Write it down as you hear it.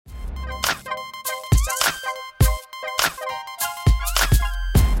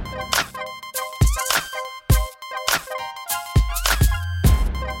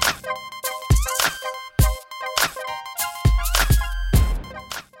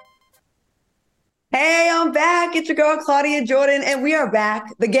Welcome back. It's your girl, Claudia Jordan, and we are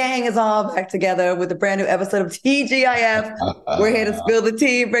back. The gang is all back together with a brand new episode of TGIF. We're here to spill the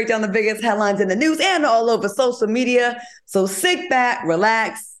tea, break down the biggest headlines in the news and all over social media. So sit back,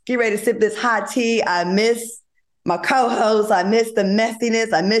 relax, get ready to sip this hot tea. I miss my co-hosts. I miss the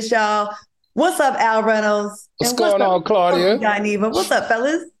messiness. I miss y'all. What's up, Al Reynolds? What's going on, Claudia? What's up,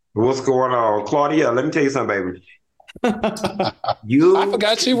 fellas? What's going on? Claudia, let me tell you something, baby. I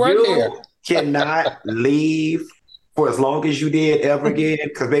forgot you worked here. Cannot leave for as long as you did ever again,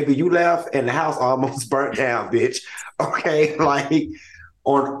 because baby, you left and the house almost burnt down, bitch. Okay, like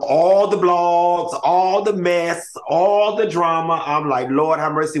on all the blogs, all the mess, all the drama. I'm like, Lord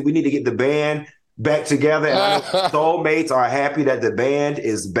have mercy, we need to get the band back together. And I know soulmates are happy that the band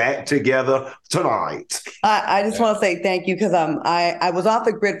is back together tonight. I just want to say thank you, because I was off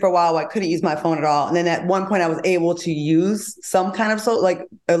the grid for a while. I couldn't use my phone at all. And then at one point I was able to use some kind of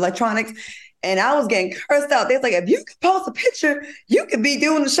electronics, and I was getting cursed out. They was like, if you could post a picture, you could be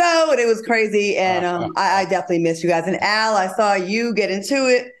doing the show. And it was crazy. And I definitely miss you guys. And Al, I saw you get into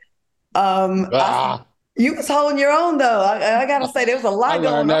it. You was holding your own, though. I got to say, there was a lot going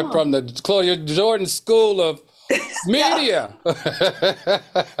on. I learned that from the Claudia Jordan School of Media. You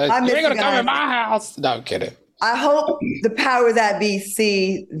ain't going to come in my house. No, I'm kidding. I hope the powers that be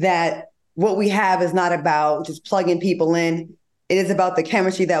see that what we have is not about just plugging people in. It is about the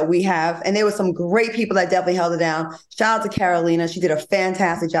chemistry that we have. And there were some great people that definitely held it down. Shout out to Carolina. She did a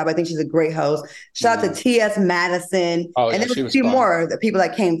fantastic job. I think she's a great host. Shout out to T.S. Madison. And there was a few more the people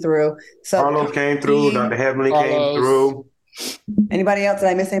that came through. So Carlos came through. Dr. Heavenly came through. Anybody else? Did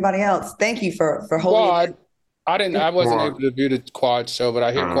I miss anybody else? Thank you for holding it. I wasn't able to view the Quad show, but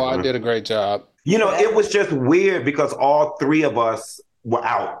I hear Quad did a great job. You know, it was just weird because all three of us were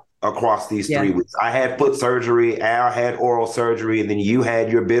out across these 3 weeks. I had foot surgery, Al had oral surgery, and then you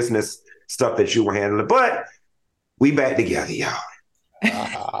had your business stuff that you were handling. But we back together, y'all.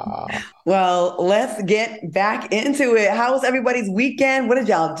 Well, let's get back into it. How was everybody's weekend? What did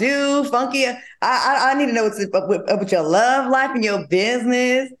y'all do? Funky? I need to know what's up with your love life and your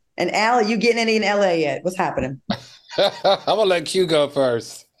business. And Al, are you getting any in LA yet? What's happening? I'm gonna let Q go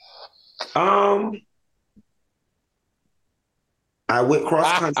first. I went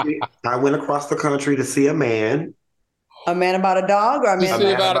across country. I went across the country to see a man. A man about a dog, or a man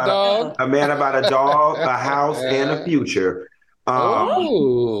about a dog? A man about a dog, a house, and a future. That's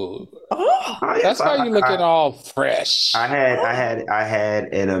why you're looking all fresh. I had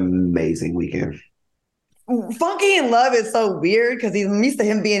an amazing weekend. Funky in love is so weird because he's used to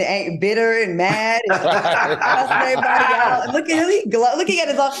him being bitter and mad and cussing everybody out. And look at him, looking at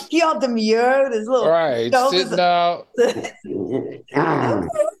he all demure, his little sitting out.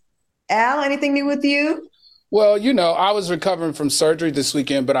 Al, anything new with you? Well, I was recovering from surgery this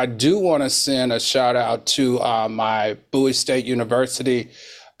weekend, but I do want to send a shout out to my Bowie State University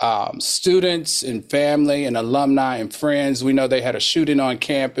students and family and alumni and friends. We know they had a shooting on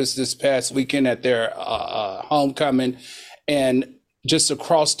campus this past weekend at their homecoming. And just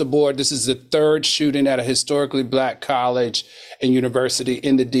across the board, this is the third shooting at a historically Black college and university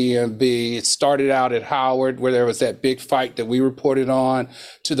in the DMV. It started out at Howard, where there was that big fight that we reported on,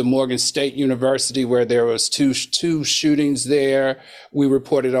 to the Morgan State University, where there was two shootings there we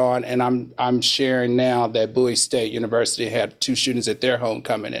reported on. And I'm sharing now that Bowie State University had 2 shootings at their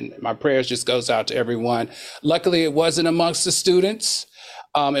homecoming. And my prayers just goes out to everyone. Luckily, it wasn't amongst the students.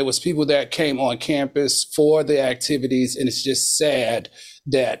 It was people that came on campus for the activities, and it's just sad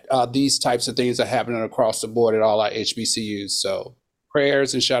that these types of things are happening across the board at all our HBCUs. So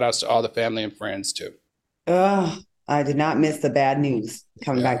prayers and shout outs to all the family and friends too. I did not miss the bad news.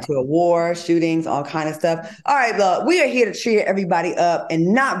 Coming back to a war, shootings, all kind of stuff. All right, look, we are here to cheer everybody up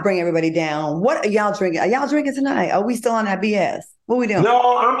and not bring everybody down. What are y'all drinking? Are y'all drinking tonight? Are we still on that BS? What are we doing?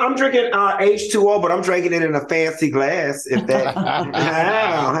 No, I'm drinking H2O, but I'm drinking it in a fancy glass. If that,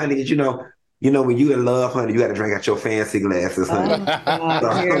 honey, you know, when you in love, honey, you got to drink out your fancy glasses, honey.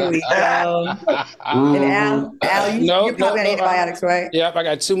 Here we go. And Al, you probably got antibiotics, right? Yep, I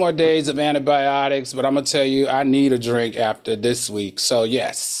got 2 more days of antibiotics, but I'm going to tell you, I need a drink after this week. So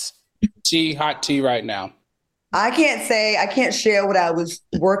yes, hot tea right now. I can't share what I was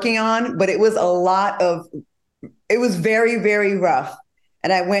working on, but it was it was very, very rough.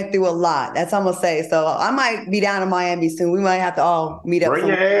 And I went through a lot. That's all I'm going to say. So I might be down in Miami soon. We might have to all meet up. Bring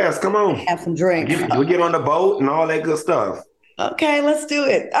your ass. Come on. Have some drinks. We'll get on the boat and all that good stuff. Okay, let's do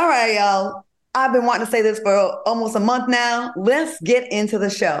it. All right, y'all. I've been wanting to say this for almost a month now. Let's get into the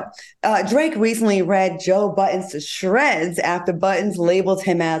show. Drake recently read Joe Budden to shreds after Buttons labeled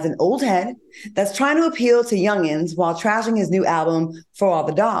him as an old head that's trying to appeal to youngins while trashing his new album, For All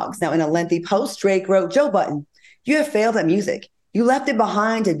the Dogs. Now, in a lengthy post, Drake wrote, Joe Budden, you have failed at music. You left it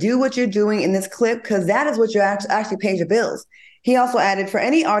behind to do what you're doing in this clip because that is what you actually pays your bills. He also added, for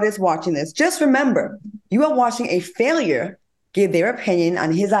any artist watching this, just remember, you are watching a failure give their opinion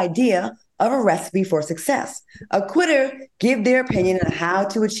on his idea of a recipe for success. A quitter give their opinion on how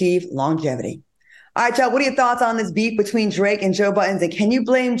to achieve longevity. All right, y'all, what are your thoughts on this beef between Drake and Joe Budden? And can you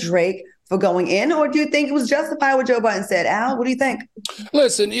blame Drake for going in, or do you think it was justified what Joe Budden said? Al, what do you think?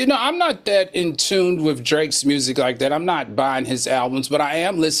 Listen, I'm not that in tune with Drake's music like that. I'm not buying his albums, but I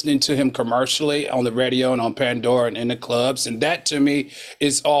am listening to him commercially on the radio and on Pandora and in the clubs. And that to me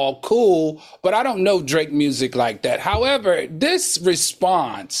is all cool, but I don't know Drake music like that. However, this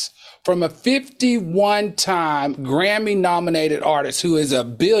response from a 51-time Grammy-nominated artist who is a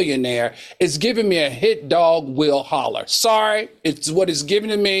billionaire is giving me a hit dog will holler. Sorry, it's what it's giving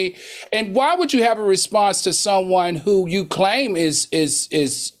to me. And why would you have a response to someone who you claim is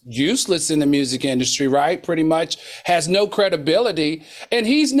useless in the music industry, right? Pretty much has no credibility, and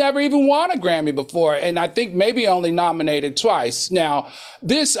he's never even won a Grammy before, and I think maybe only nominated twice. Now,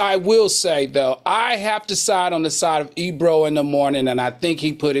 this I will say though, I have to side on the side of Ebro in the morning, and I think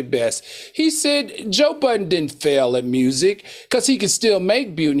he put it best. He said Joe Budden didn't fail at music because he could still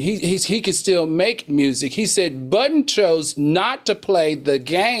make beauty. He could still make music. He said Budden chose not to play the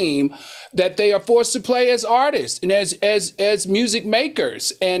game that they are forced to play as artists and as music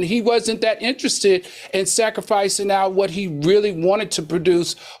makers. And he wasn't that interested in sacrificing out what he really wanted to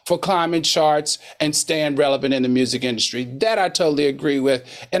produce for climbing charts and staying relevant in the music industry. That I totally agree with.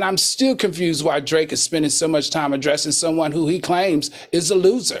 And I'm still confused why Drake is spending so much time addressing someone who he claims is a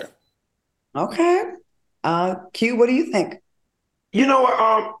loser. Okay. Q, what do you think? You know what,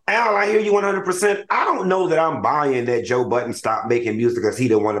 Al, I hear you 100%. I don't know that I'm buying that Joe Budden stopped making music because he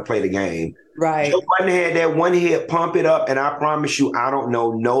didn't want to play the game. Right. Joe Budden had that one hit, Pump It Up, and I promise you, I don't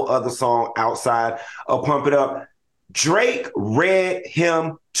know no other song outside of Pump It Up. Drake read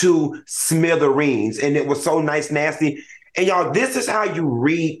him to smithereens, and it was so nice, nasty. And y'all, this is how you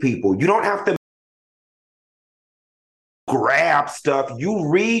read people. You don't have to grab stuff. You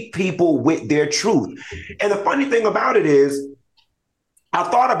read people with their truth. And the funny thing about it is, I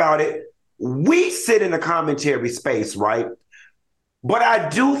thought about it. We sit in a commentary space, right? But I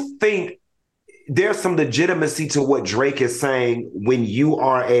do think there's some legitimacy to what Drake is saying when you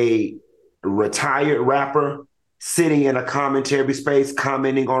are a retired rapper sitting in a commentary space,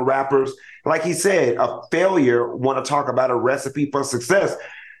 commenting on rappers. Like he said, a failure want to talk about a recipe for success.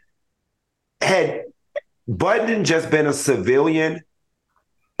 Had Budden just been a civilian,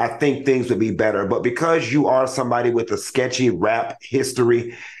 I think things would be better. But because you are somebody with a sketchy rap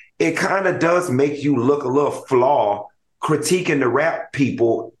history, it kind of does make you look a little flawed critiquing the rap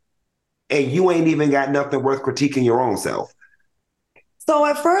people, and you ain't even got nothing worth critiquing your own self. So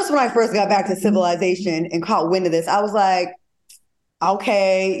at first, when I first got back to Civilization and caught wind of this, I was like,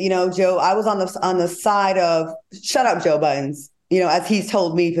 okay, Joe, I was on the side of shut up, Joe Buttons. As he's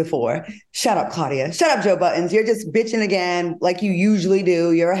told me before, shut up, Claudia. Shut up, Joe Buttons. You're just bitching again like you usually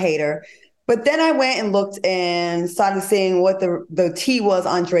do. You're a hater. But then I went and looked and started seeing what the tea was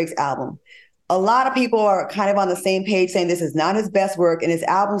on Drake's album. A lot of people are kind of on the same page saying this is not his best work and his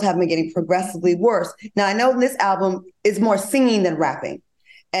albums have been getting progressively worse. Now, I know this album is more singing than rapping.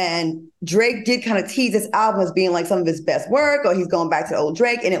 And Drake did kind of tease this album as being like some of his best work, or he's going back to the old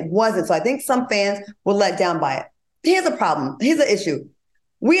Drake, and it wasn't. So I think some fans were let down by it. Here's a problem. Here's an issue.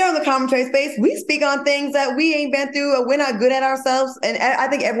 We are in the commentary space. We speak on things that we ain't been through or we're not good at ourselves. And I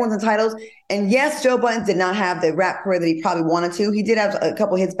think everyone's entitled. And yes, Joe Budden did not have the rap career that he probably wanted to. He did have a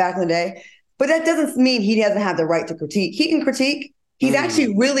couple hits back in the day, but that doesn't mean he doesn't have the right to critique. He can critique. He's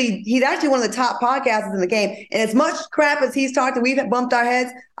actually one of the top podcasters in the game. And as much crap as he's talked and we've bumped our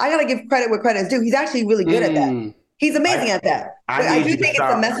heads, I got to give credit where credit is due. He's actually really good at that. He's amazing at that. I do think it's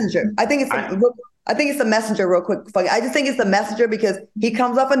a messenger. I think it's the messenger real quick. I just think it's the messenger because he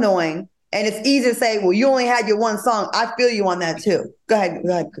comes up annoying and it's easy to say, well, you only had your one song. I feel you on that too. Go ahead.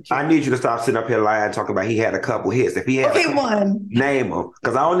 I need you to stop sitting up here lying, talking about he had a couple hits. If he had one, name them.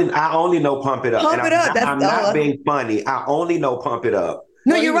 Because I only know Pump It Up. Pump It Up. I'm not being funny. I only know Pump It Up.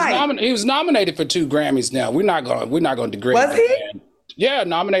 No, you're right. He was nominated for 2 Grammys now. We're not going to degrade. Was he? Man. Yeah,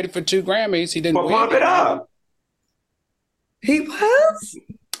 nominated for 2 Grammys. He didn't win. Pump It Up. He was?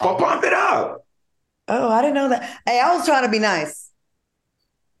 For Pump It Up. Oh, I didn't know that. Hey, I was trying to be nice.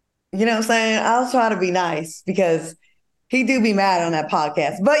 You know what I'm saying? I was trying to be nice because he do be mad on that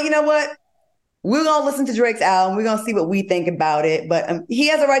podcast. But you know what? we're going to listen to Drake's album. We're going to see what we think about it. But he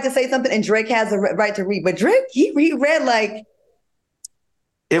has a right to say something, and Drake has a right to read. But Drake, he read like...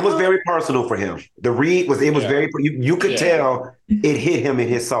 It was very personal for him. The read was, it was very, you could tell it hit him in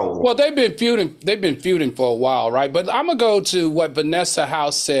his soul. Well, they've been feuding for a while, right? But I'm going to go to what Vanessa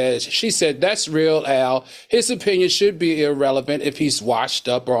House says. She said, that's real, Al. His opinion should be irrelevant if he's washed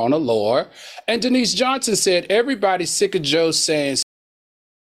up or on a lower. And Denise Johnson said, everybody's sick of Joe saying,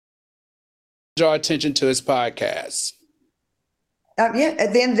 draw attention to his podcast. At the end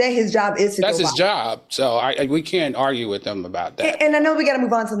of the day, his job is to. That's his job. So we can't argue with him about that. And I know we got to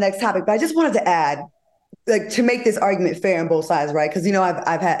move on to the next topic, but I just wanted to add, like, to make this argument fair on both sides, right? Because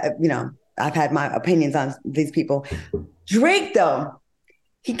I've had my opinions on these people. Drake, though,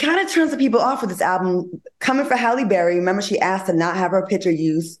 he kind of turns the people off with this album. Coming for Halle Berry, remember she asked to not have her picture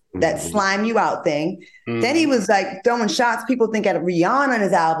used, that slime you out thing. Then he was like throwing shots people think at Rihanna on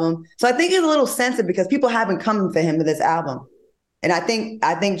his album. So I think he's a little sensitive because people haven't come for him with this album. And I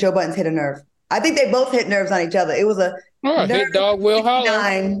think Joe Budden's hit a nerve. I think they both hit nerves on each other. It was a hit dog will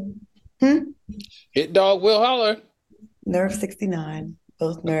holler. Hit dog will holler. Nerve 69.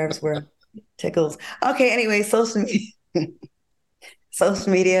 Both nerves were tickles. Okay, anyway, social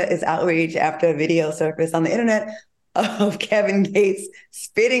media is outraged after a video surfaced on the internet of Kevin Gates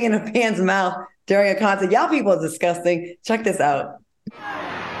spitting in a fan's mouth during a concert. Y'all people are disgusting. Check this out.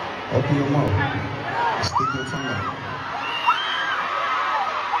 Open your mouth. Stick your tongue out.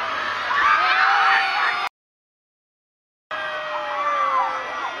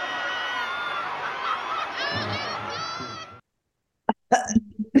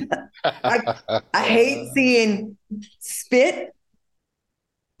 I hate seeing spit,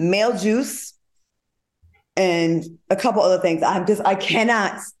 male juice, and a couple other things. I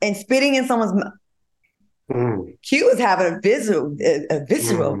cannot. And spitting in someone's mouth. Q is having a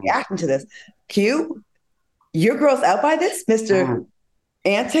visceral reaction to this. Q, you're grossed out by this, Mr.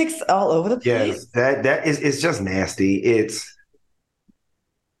 Antics all over the place. Yes, that is, it's just nasty. It's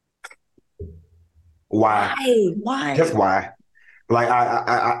why? Just why? Like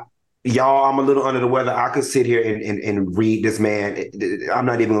I y'all, I'm a little under the weather. I could sit here and read this man. I'm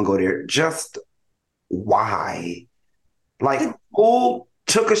not even gonna go there. Just why? Like, who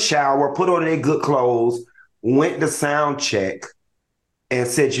took a shower, put on their good clothes, went to sound check, and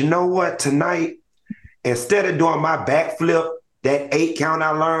said, you know what, tonight, instead of doing my backflip, that 8 count I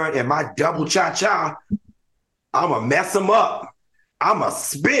learned, and my double cha-cha, I'ma mess them up. I'ma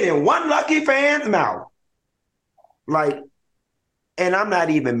spit in one lucky fan's mouth. Like, and I'm not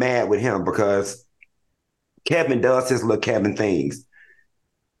even mad with him because Kevin does his little Kevin things.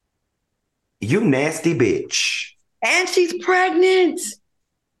 You nasty bitch. And she's pregnant.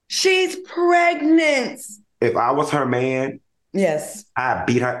 She's pregnant. If I was her man, yes, I'd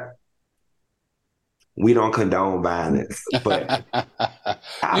beat her. We don't condone violence, but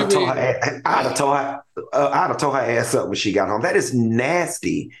I'd have told her ass up when she got home. That is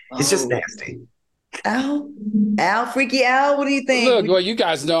nasty. It's just nasty. Al, Freaky Al, what do you think? Look, well, you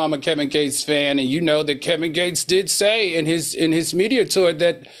guys know I'm a Kevin Gates fan, and you know that Kevin Gates did say in his media tour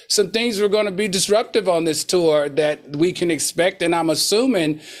that some things were going to be disruptive on this tour that we can expect, and I'm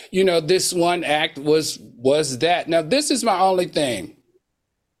assuming, this one act was that. Now, this is my only thing.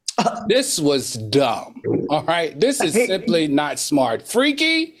 This was dumb. All right, this is simply not smart.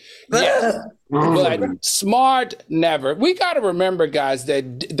 Freaky, yes. But smart, never. We got to remember, guys,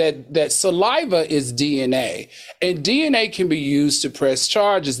 that saliva is DNA, and DNA can be used to press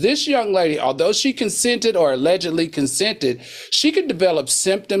charges. This young lady, although she consented or allegedly consented, she could develop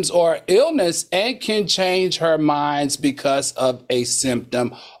symptoms or illness and can change her minds because of a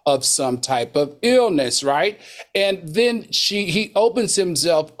symptom of some type of illness, right? And then he opens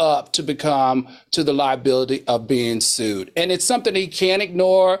himself up to the liability of being sued. And it's something he can't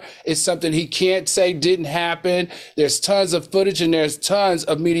ignore. It's something he can't say didn't happen. There's tons of footage and there's tons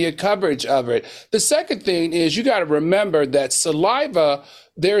of media coverage of it. The second thing is you got to remember that saliva,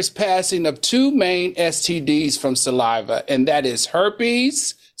 there's passing of 2 main STDs from saliva, and that is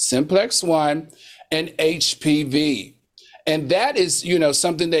herpes, simplex 1, and HPV. And that is,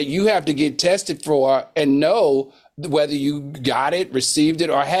 something that you have to get tested for and know whether you got it, received it,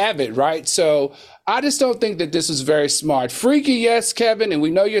 or have it, right? So I just don't think that this is very smart. Freaky, yes, Kevin, and we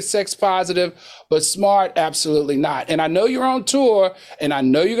know you're sex positive, but smart, absolutely not. And I know you're on tour, and I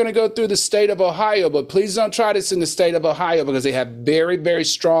know you're going to go through the state of Ohio, but please don't try this in the state of Ohio because they have very, very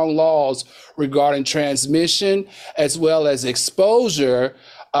strong laws regarding transmission as well as exposure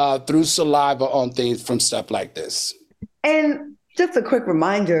through saliva on things from stuff like this. And just a quick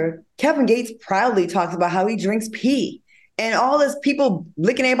reminder, Kevin Gates proudly talks about how he drinks pee. and all this people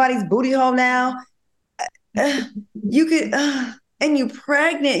licking everybody's booty hole now. You could, and you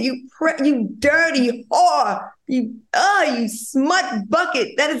pregnant, you dirty whore, you smut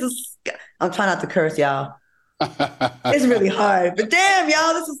bucket. That is, I'm trying not to curse, y'all. It's really hard, but damn,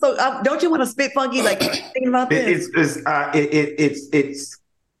 y'all, this is so. Don't you want to spit funky? Like thinking about this,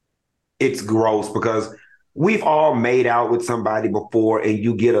 it's gross because we've all made out with somebody before, and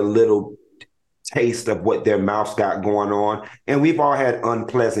you get a little taste of what their mouth's got going on, and we've all had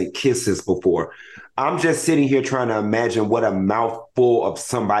unpleasant kisses before. I'm just sitting here trying to imagine what a mouthful of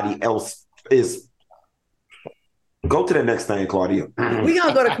somebody else is. Go to the next thing, Claudia. We're going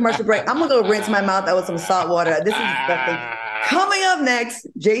to go to commercial break. I'm going to go rinse my mouth out with some salt water. This is disgusting. Coming up next,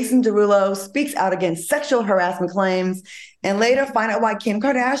 Jason Derulo speaks out against sexual harassment claims. And later, find out why Kim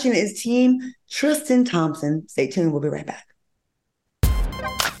Kardashian is team Tristan Thompson. Stay tuned. We'll be right back.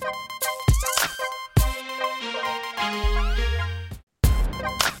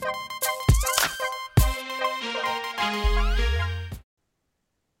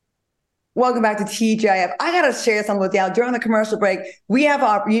 Welcome back to TGIF. I got to share something with y'all. During the commercial break, we have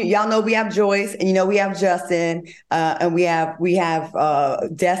y'all know we have Joyce, and we have Justin, and we have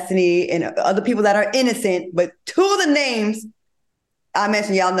Destiny and other people that are innocent. But two of the names I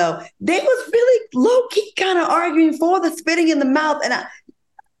mentioned, y'all know, they was really low key kind of arguing for the spitting in the mouth, and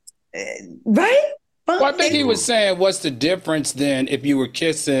right? Well, I think he was saying, what's the difference then if you were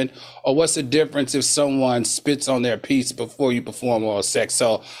kissing, or what's the difference if someone spits on their piece before you perform oral sex?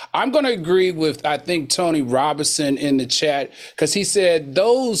 So I'm going to agree with, I think, Tony Robinson in the chat, because he said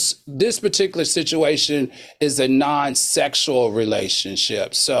this particular situation is a non-sexual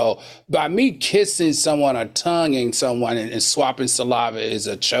relationship. So by me kissing someone or tonguing someone and swapping saliva is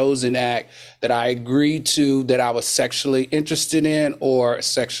a chosen act that I agreed to, that I was sexually interested in or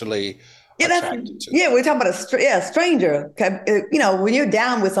sexually we're talking about a stranger. When you're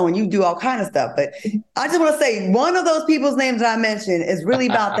down with someone, you do all kinds of stuff. But I just want to say, one of those people's names that I mentioned is really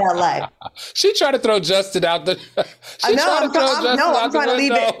about that life. She tried to throw Justin out the. I'm trying to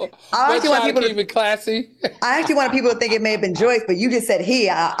leave it. I actually want people to keep it classy. I actually wanted people to think it may have been Joyce, but you just said he.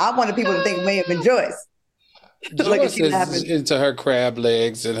 I wanted people to think it may have been Joyce. Joyce is into her crab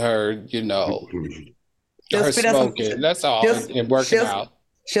legs and her, her smoking. That's all, and working out.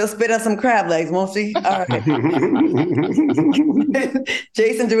 She'll spit on some crab legs, won't she? All right.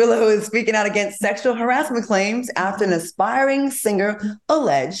 Jason Derulo is speaking out against sexual harassment claims after an aspiring singer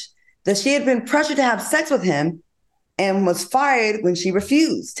alleged that she had been pressured to have sex with him and was fired when she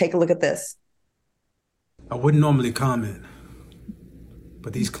refused. Take a look at this. I wouldn't normally comment,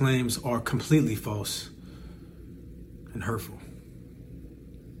 but these claims are completely false and hurtful.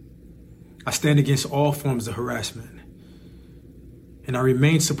 I stand against all forms of harassment, and I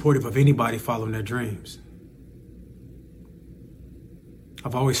remain supportive of anybody following their dreams.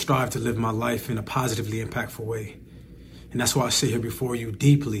 I've always strived to live my life in a positively impactful way, and that's why I sit here before you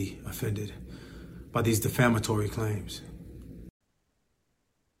deeply offended by these defamatory claims.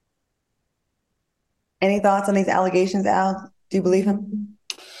 Any thoughts on these allegations, Al? Do you believe him?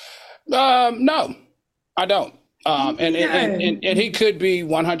 No, I don't. And he could be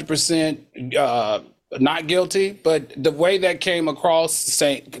 100% not guilty, but the way that came across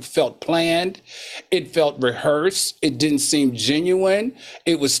felt planned. It felt rehearsed. It didn't seem genuine.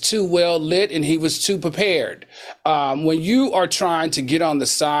 It was too well lit, and he was too prepared. When you are trying to get on the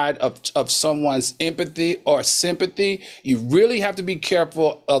side of someone's empathy or sympathy, you really have to be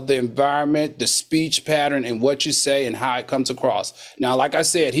careful of the environment, the speech pattern, and what you say and how it comes across. Now, like I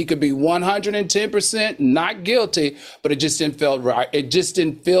said, he could be 110% not guilty, but it just didn't feel right. It just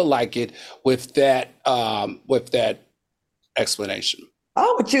didn't feel like it with that explanation.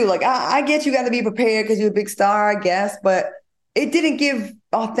 Oh, but I get you got to be prepared because you're a big star, I guess, but it didn't give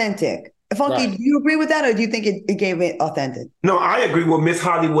authentic. Funky, right. Do you agree with that, or do you think it gave it authentic? No, I agree with Miss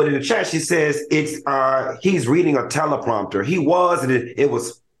Hollywood in the chat. She says he's reading a teleprompter. He was, and it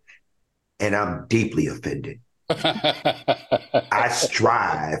was, and I'm deeply offended. I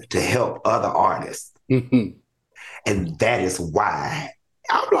strive to help other artists, and that is why.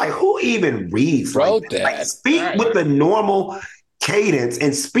 I'm like, who even reads like that? Like, speak with the normal cadence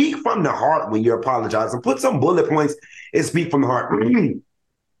and speak from the heart when you're apologizing. Put some bullet points and speak from the heart.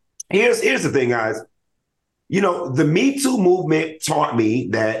 Here's the thing, guys. The Me Too movement taught me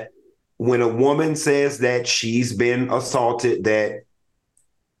that when a woman says that she's been assaulted, that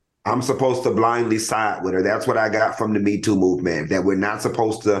I'm supposed to blindly side with her. That's what I got from the Me Too movement, that we're not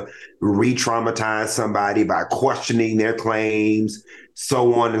supposed to re-traumatize somebody by questioning their claims,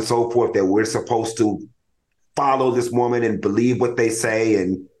 so on and so forth, that we're supposed to follow this woman and believe what they say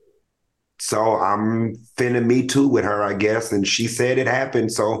and So I'm finna Me Too with her, I guess. And she said it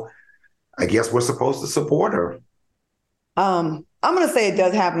happened. So I guess we're supposed to support her. I'm going to say it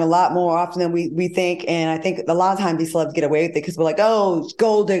does happen a lot more often than we think. And I think a lot of times these celebs get away with it because we're like, oh,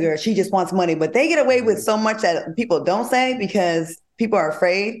 gold digger, she just wants money. But they get away with so much that people don't say because people are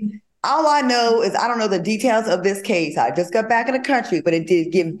afraid. All I know is I don't know the details of this case. I just got back in the country, but it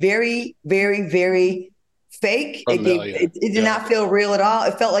did get very, very, very fake. It did not feel real at all.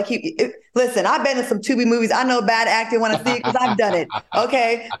 It felt like listen, I've been in some Tubi movies. I know bad acting when I see it because I've done it.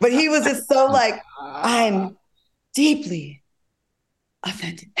 Okay. But he was just so like, I'm deeply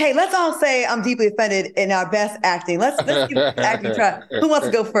offended. Hey, let's all say I'm deeply offended in our best acting. Let's give this acting try. Who wants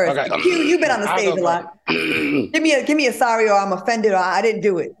to go first? Okay. Q, you've been on the stage a lot. give me a sorry or I'm offended or I didn't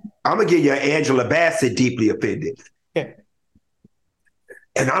do it. I'm gonna give you Angela Bassett deeply offended. Yeah.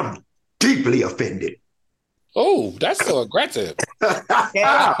 And I'm deeply offended. Oh, that's so aggressive.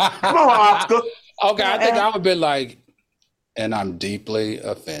 Yeah. Come on, Oscar. Okay, I think I would be like, and I'm deeply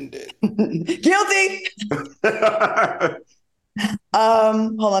offended. Guilty. Hold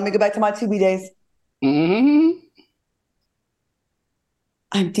on, let me go back to my Tubi days. Mm-hmm.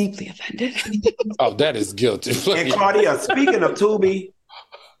 I'm deeply offended. Oh, that is guilty. And Claudia, speaking of Tubi,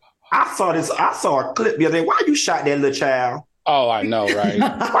 I saw a clip the other day. Why you shot that little child? Oh, I know, right?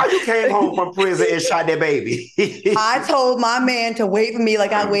 Why you came home from prison and shot that baby? I told my man to wait for me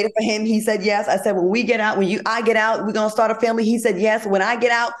like I waited for him. He said yes. I said, when I get out, we're going to start a family. He said yes. When I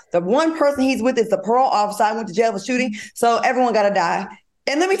get out, the one person he's with is the parole officer I went to jail for shooting. So everyone got to die.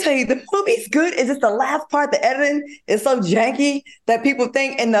 And let me tell you, the movie's good. It's just the last part, the editing is so janky that people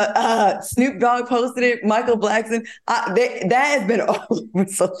think, and the Snoop Dogg posted it, Michael Blackson, that has been all over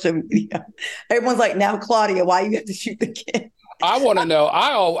social media. Everyone's like, now, Claudia, why you have to shoot the kid? I want to know,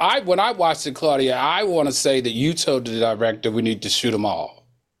 when I watched it, Claudia, I want to say that you told the director we need to shoot them all.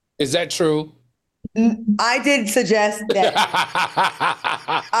 Is that true? I did suggest that.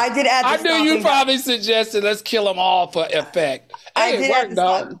 I did add I knew you probably suggested let's kill them all for effect. Hey, it worked,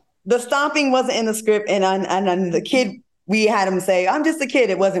 dog. The stomping wasn't in the script, and the kid, we had him say, I'm just a kid.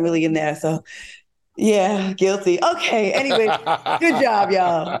 It wasn't really in there. So, yeah, guilty. Okay, anyway, good job,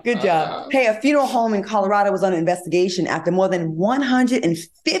 y'all. Good job. Hey, a funeral home in Colorado was under investigation after more than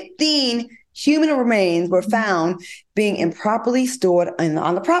 115 human remains were found being improperly stored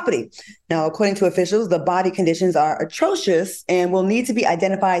on the property. Now, according to officials, the body conditions are atrocious and will need to be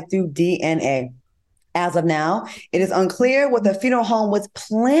identified through DNA. As of now, it is unclear what the funeral home was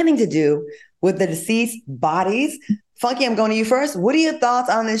planning to do with the deceased bodies. Funky, I'm going to you first. What are your thoughts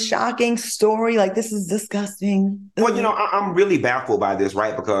on this shocking story? Like, this is disgusting. Well, I'm really baffled by this,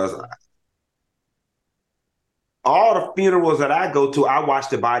 right? Because all the funerals that I go to, I watch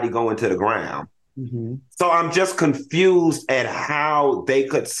the body go into the ground. Mm-hmm. So I'm just confused at how they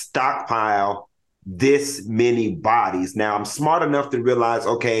could stockpile this many bodies. Now, I'm smart enough to realize,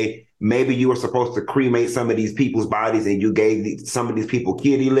 okay, maybe you were supposed to cremate some of these people's bodies and you gave some of these people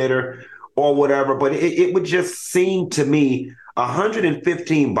kitty litter or whatever. But it would just seem to me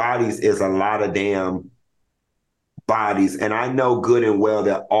 115 bodies is a lot of damn bodies. And I know good and well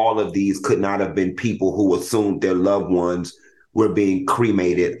that all of these could not have been people who assumed their loved ones were being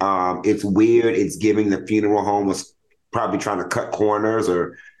cremated. It's weird. It's giving the funeral home was probably trying to cut corners,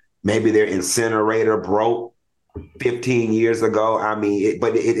 or maybe their incinerator broke 15 years ago. I mean,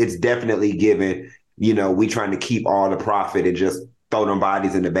 it's definitely given, we trying to keep all the profit and just throw them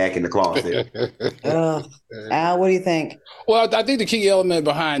bodies in the back in the closet. Al, what do you think? Well, I think the key element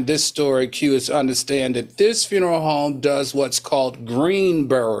behind this story, Q, is to understand that this funeral home does what's called green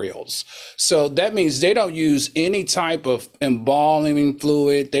burials. So that means they don't use any type of embalming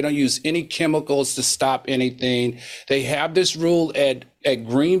fluid. They don't use any chemicals to stop anything. They have this rule at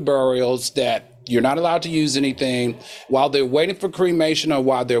green burials that you're not allowed to use anything while they're waiting for cremation or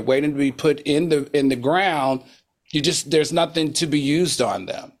while they're waiting to be put in the ground. There's nothing to be used on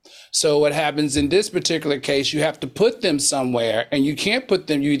them. So what happens in this particular case, you have to put them somewhere, and you can't put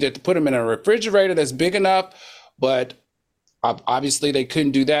them, you either have to put them in a refrigerator that's big enough, but obviously they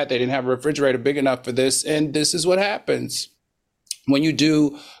couldn't do that. They didn't have a refrigerator big enough for this. And this is what happens when you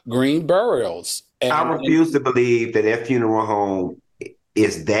do green burials. I refuse to believe that funeral home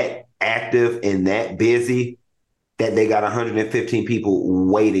is that active and that busy that they got 115 people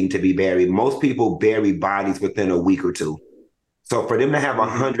waiting to be buried. Most people bury bodies within a week or two. So for them to have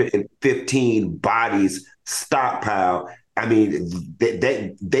 115 bodies stockpiled, I mean,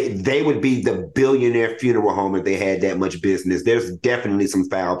 they would be the billionaire funeral home if they had that much business. There's definitely some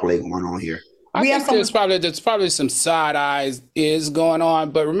foul play going on here. I think there's probably some side eyes is going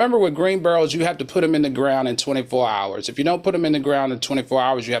on, but remember with green barrels, you have to put them in the ground in 24 hours. If you don't put them in the ground in 24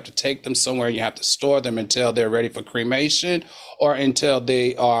 hours, you have to take them somewhere. You have to store them until they're ready for cremation or until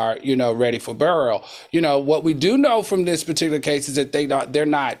they are, ready for burial. What we do know from this particular case is that they're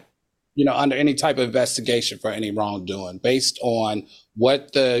not, under any type of investigation for any wrongdoing based on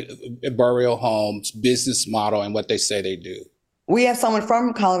what the burial home's business model and what they say they do. We have someone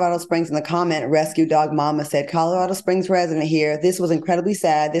from Colorado Springs in the comment. Rescue Dog Mama said, Colorado Springs resident here. This was incredibly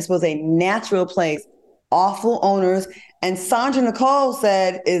sad. This was a natural place. Awful owners. And Sandra Nicole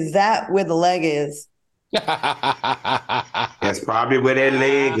said, is that where the leg is? That's probably where that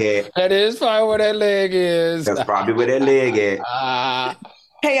leg is. That is probably where that leg is. That's probably where that leg is.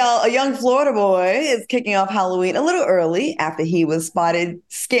 Hey, y'all, a young Florida boy is kicking off Halloween a little early after he was spotted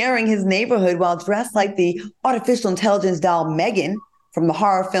scaring his neighborhood while dressed like the artificial intelligence doll Megan from the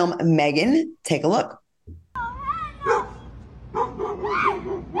horror film Megan. Take a look.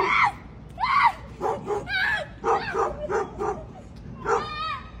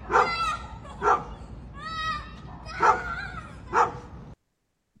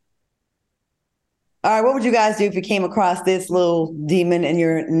 All right, what would you guys do if you came across this little demon in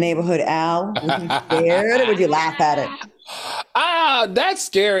your neighborhood, Al? Would you be scared or would you laugh at it? That's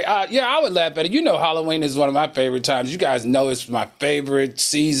scary. Yeah, I would laugh at it. Halloween is one of my favorite times. You guys know it's my favorite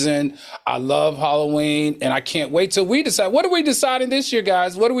season. I love Halloween, and I can't wait till we decide. What are we deciding this year,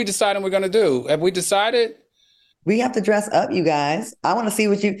 guys? What are we deciding we're going to do? Have we decided? We have to dress up, you guys. I want to see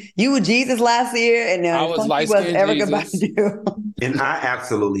what you were Jesus last year, and I was light-skinned Jesus. And I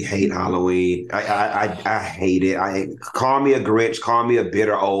absolutely hate Halloween. I hate it. Call me a Grinch. Call me a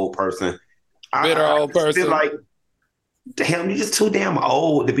bitter old person. I feel like, damn, you're just too damn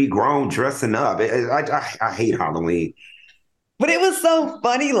old to be grown dressing up. I hate Halloween. But it was so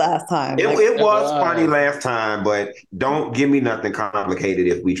funny last time. It was funny last time, but don't give me nothing complicated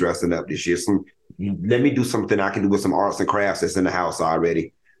if we dressing up this year. Let me do something I can do with some arts and crafts that's in the house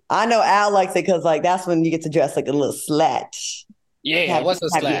already. I know Al likes it because that's when you get to dress like a little slat. Yeah, what's a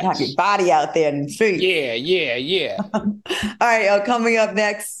slat? Have your body out there in the street. Yeah. All right, coming up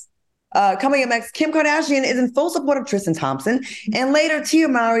next, Kim Kardashian is in full support of Tristan Thompson. And later, Tia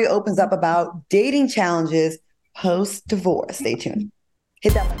Mowry opens up about dating challenges post-divorce. Stay tuned.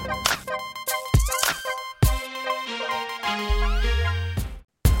 Hit that button.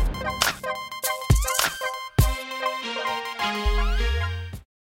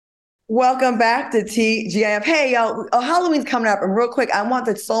 Welcome back to TGIF. Hey, y'all, Halloween's coming up. And real quick, I want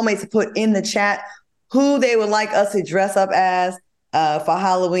the soulmates to put in the chat who they would like us to dress up as for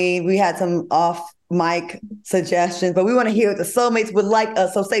Halloween. We had some off-mic suggestions, but we want to hear what the soulmates would like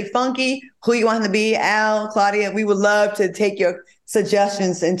us. So say funky, who you want him to be, Al, Claudia. We would love to take your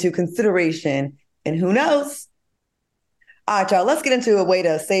suggestions into consideration. And who knows? All right, y'all, let's get into a way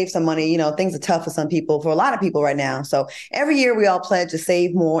to save some money. Things are tough for some people, for a lot of people right now. So every year we all pledge to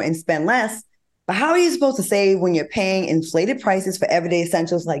save more and spend less. But how are you supposed to save when you're paying inflated prices for everyday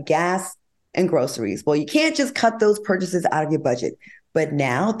essentials like gas and groceries? Well, you can't just cut those purchases out of your budget. But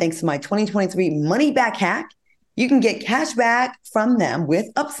now, thanks to my 2023 money back hack, you can get cash back from them with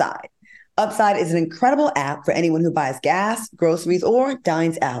Upside. Upside is an incredible app for anyone who buys gas, groceries, or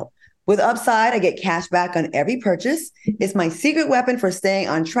dines out. With Upside, I get cash back on every purchase. It's my secret weapon for staying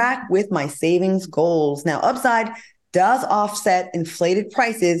on track with my savings goals. Now, Upside does offset inflated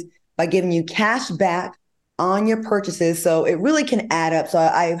prices by giving you cash back on your purchases. So it really can add up. So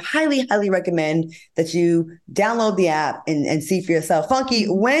I highly, highly recommend that you download the app and see for yourself. Funky,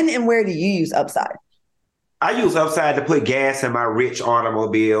 when and where do you use Upside? I use Upside to put gas in my rich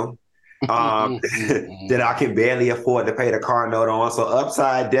automobile. That I can barely afford to pay the car note on. So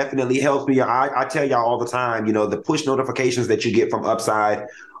Upside definitely helps me. I tell y'all all the time, the push notifications that you get from Upside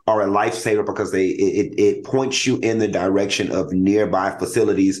are a lifesaver because it points you in the direction of nearby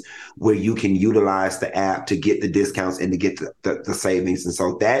facilities where you can utilize the app to get the discounts and to get the savings. And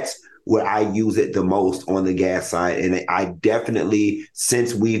so that's where I use it the most on the gas side. And I definitely,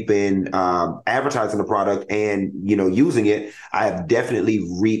 since we've been advertising the product and, using it, I have definitely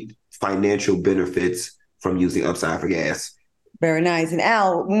reaped financial benefits from using Upside for gas. Very nice. And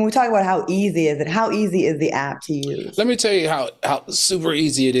Al, when we talk about how easy is it, how easy is the app to use? Let me tell you how super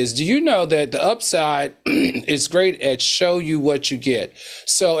easy it is. Do you know that the Upside is great at show you what you get?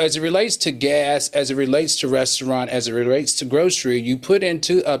 So as it relates to gas, as it relates to restaurant, as it relates to grocery, you put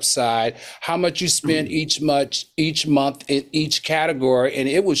into Upside how much you spend each month in each category, and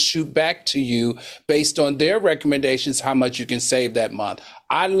it will shoot back to you based on their recommendations how much you can save that month.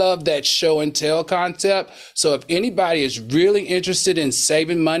 I love that show and tell concept. So if anybody is really interested in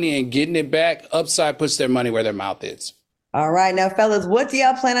saving money and getting it back, Upside puts their money where their mouth is. All right. Now, fellas, what do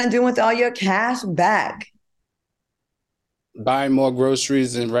y'all plan on doing with all your cash back? Buying more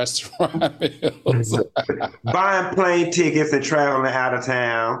groceries and restaurant meals. Buying plane tickets and traveling out of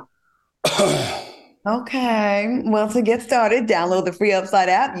town. Okay. Well, to get started, download the free Upside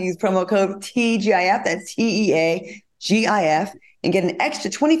app. Use promo code TGIF. That's TEAGIF. And get an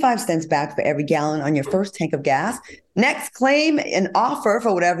extra 25 cents back for every gallon on your first tank of gas. Next, claim an offer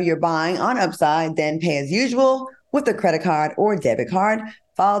for whatever you're buying on Upside, then pay as usual with a credit card or debit card.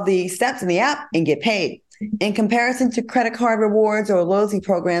 Follow the steps in the app and get paid. In comparison to credit card rewards or loyalty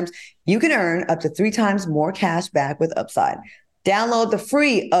programs, you can earn up to 3 times more cash back with Upside. Download the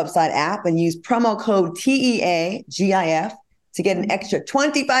free Upside app and use promo code TEAGIF to get an extra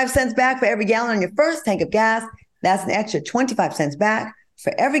 25 cents back for every gallon on your first tank of gas. That's an extra 25 cents back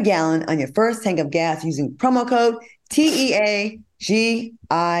for every gallon on your first tank of gas using promo code TEAGIF.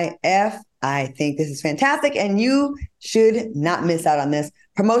 I think this is fantastic, and you should not miss out on this.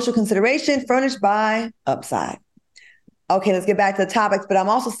 Promotional consideration furnished by Upside. Okay, let's get back to the topics, but I'm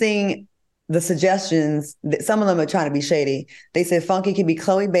also seeing the suggestions that some of them are trying to be shady. They said Funky could be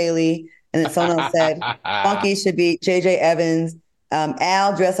Chloe Bailey, and then someone else said Funky should be JJ Evans.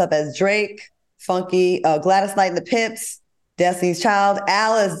 Al dress up as Drake. Funky, Gladys Knight and the Pips, Destiny's Child.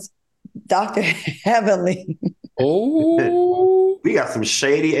 Al is Dr. Heavenly. Oh, we got some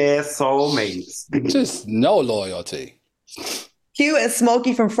shady ass soulmates. Just no loyalty. Q as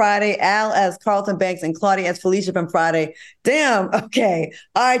Smokey from Friday, Al as Carlton Banks, and Claudia as Felicia from Friday. Damn. Okay.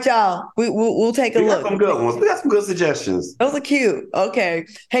 All right, y'all. We'll take a look. We got some good ones. We got some good suggestions. Those are cute. Okay.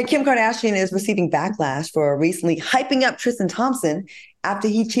 Hey, Kim Kardashian is receiving backlash for recently hyping up Tristan Thompson after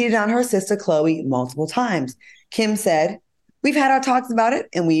he cheated on her sister Khloe multiple times. Kim said, "We've had our talks about it,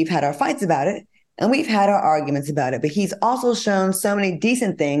 and we've had our fights about it, and we've had our arguments about it, but he's also shown so many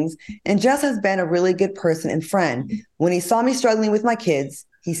decent things and just has been a really good person and friend. When he saw me struggling with my kids,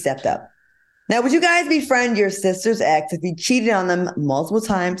 he stepped up." Now, would you guys befriend your sister's ex if he cheated on them multiple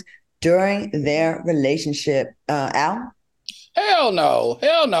times during their relationship? Al? Hell no.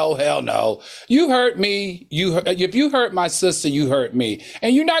 Hell no. Hell no. You hurt me. If you hurt my sister, you hurt me.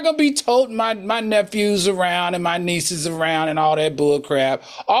 And you're not going to be toting my nephews around and my nieces around and all that bull crap.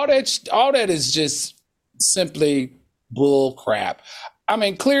 All that is just simply bull crap. I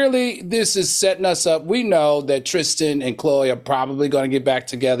mean, clearly this is setting us up. We know that Tristan and Khloe are probably going to get back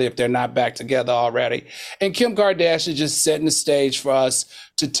together if they're not back together already. And Kim Kardashian just setting the stage for us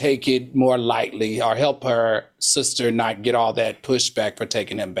to take it more lightly or help her sister not get all that pushback for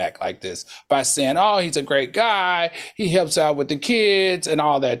taking him back like this by saying, oh, he's a great guy. He helps out with the kids and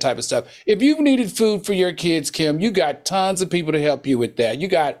all that type of stuff. If you've needed food for your kids, Kim, you got tons of people to help you with that. You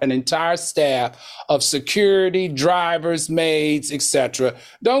got an entire staff of security, drivers, maids, etc.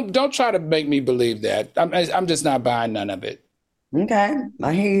 Don't try to make me believe that. I'm just not buying none of it. Okay,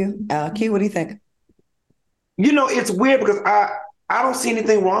 I hear you. Q, what do you think? You know, it's weird because I don't see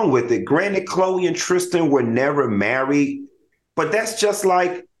anything wrong with it. Granted, Khloe and Tristan were never married, but that's just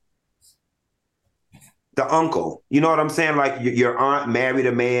like the uncle. You know what I'm saying? Like your aunt married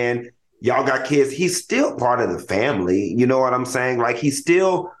a man, y'all got kids. He's still part of the family. You know what I'm saying? Like he's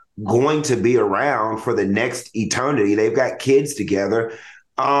still going to be around for the next eternity. They've got kids together.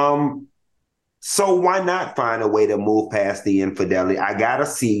 So why not find a way to move past the infidelity? I gotta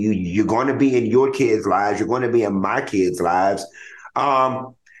see you. You're going to be in your kids' lives. You're going to be in my kids' lives.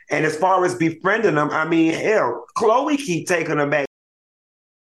 And as far as befriending them, I mean, hell, Khloe keep taking them back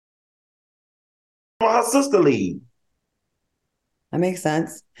for her sister leave. That makes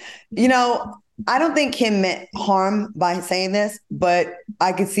sense. You know, I don't think Kim meant harm by saying this, but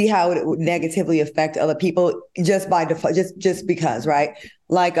I could see how it would negatively affect other people just by default, just because, right?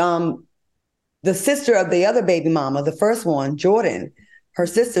 Like, the sister of the other baby mama, the first one, Jordan, her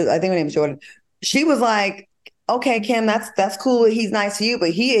sister, I think her name is Jordan. She was like, okay, Kim, that's cool. He's nice to you, but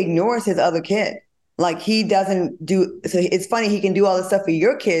he ignores his other kid. Like he doesn't do, so it's funny. He can do all this stuff for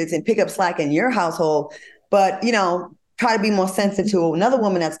your kids and pick up slack in your household, but you know, try to be more sensitive to another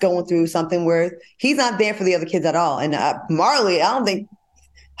woman that's going through something where he's not there for the other kids at all. And Marley, I don't think,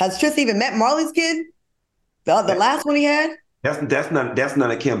 has Tristan even met Marley's kid? The last one he had? That's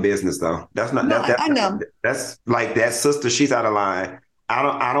none of Kim's business though. That's not. No, I know. That's like that sister. She's out of line.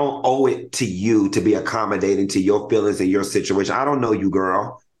 I don't owe it to you to be accommodating to your feelings and your situation. I don't know you,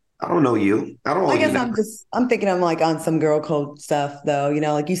 girl. I don't know you. I don't. I guess know. I'm thinking I'm like on some girl code stuff though.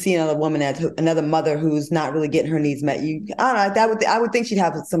 Like you see another woman another mother who's not really getting her needs met. I don't know. I would think she'd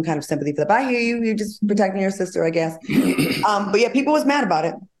have some kind of sympathy for that. But I hear you. You're just protecting your sister, I guess. But yeah, people was mad about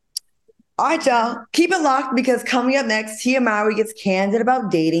it. All right, y'all, keep it locked because coming up next, Tia Mowry gets candid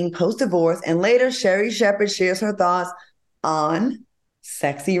about dating post-divorce, and later Sherry Shepherd shares her thoughts on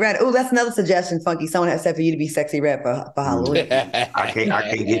Sexy Red. Oh, that's another suggestion, Funky. Someone has said for you to be Sexy Red for Halloween. I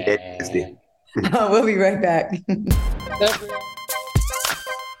can't get that twisted. We'll be right back.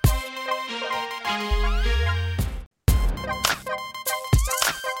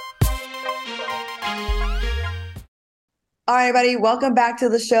 All right, everybody, welcome back to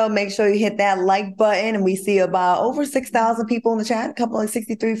the show. Make sure you hit that like button. And we see about over 6,000 people in the chat, a couple like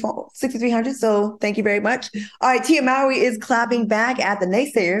 6,300. So thank you very much. All right, Tia Mowry is clapping back at the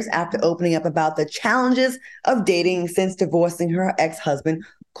naysayers after opening up about the challenges of dating since divorcing her ex-husband,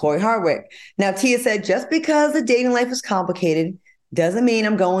 Corey Hardwick. Now, Tia said, just because the dating life is complicated doesn't mean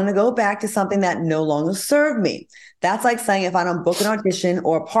I'm going to go back to something that no longer served me. That's like saying if I don't book an audition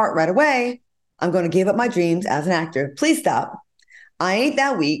or a part right away, I'm going to give up my dreams as an actor. Please stop. I ain't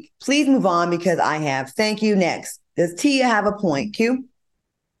that weak. Please move on because I have. Thank you. Next. Does Tia have a point, Q?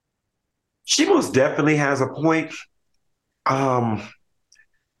 She most definitely has a point. I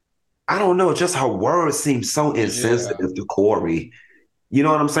don't know. Just her words seem so insensitive to Corey. You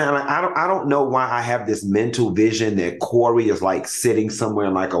know what I'm saying? Like, I don't know why I have this mental vision that Corey is like sitting somewhere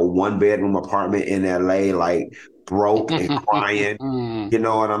in like a 1-bedroom apartment in LA, like broke and crying. You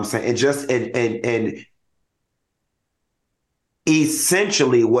know what I'm saying? And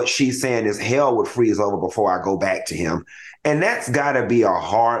essentially what she's saying is hell would freeze over before I go back to him. And that's got to be a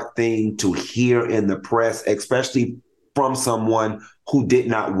hard thing to hear in the press, especially from someone who did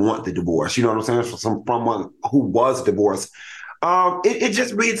not want the divorce. You know what I'm saying? From someone who was divorced. It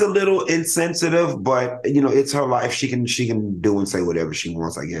just reads a little insensitive, but it's her life. She can do and say whatever she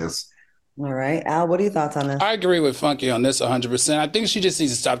wants, I guess. All right. Al, what are your thoughts on this? I agree with Funky on this 100%. I think she just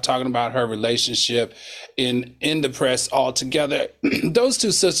needs to stop talking about her relationship in the press altogether. Those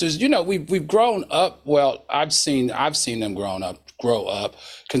two sisters, we've grown up. Well, I've seen them grow up,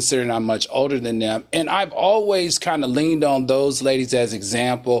 considering I'm much older than them. And I've always kind of leaned on those ladies as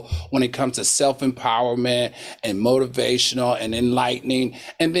example when it comes to self-empowerment and motivational and enlightening.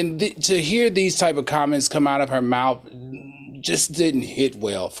 And then to hear these type of comments come out of her mouth just didn't hit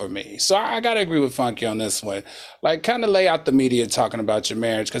well for me. So I got to agree with Funky on this one. Like, kind of lay out the media talking about your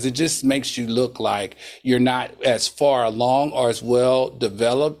marriage, because it just makes you look like you're not as far along or as well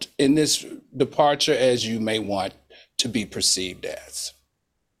developed in this departure as you may want to be perceived as.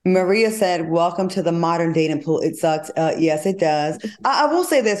 Maria said, welcome to the modern dating pool. It sucks. Yes, it does. I will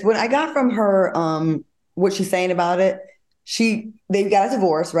say this. When I got from her what she's saying about it, they got a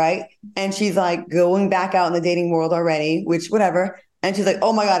divorce, right? And she's like going back out in the dating world already, which whatever. And she's like,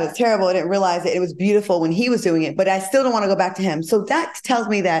 oh my God, it's terrible. I didn't realize it was beautiful when he was doing it, but I still don't want to go back to him. So that tells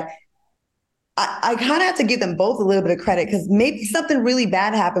me that I kind of have to give them both a little bit of credit, because maybe something really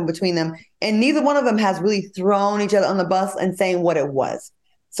bad happened between them and neither one of them has really thrown each other on the bus and saying what it was.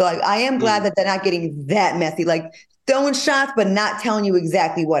 So I am glad that they're not getting that messy, like throwing shots, but not telling you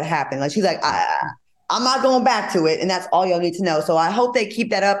exactly what happened. Like she's like, I'm not going back to it. And that's all y'all need to know. So I hope they keep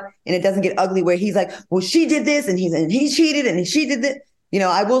that up and it doesn't get ugly where he's like, well, she did this and he cheated and she did this.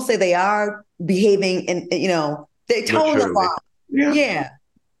 I will say they are behaving and, they tone the line. Yeah.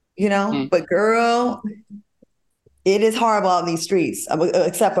 But girl, it is horrible out in these streets,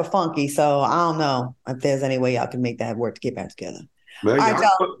 except for Funky. So I don't know if there's any way y'all can make that work to get back together. Well,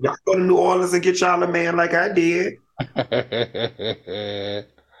 y'all go to New Orleans and get y'all a man like I did.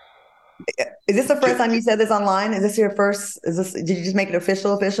 Is this the first time you said this online? Is this your first? Did you just make it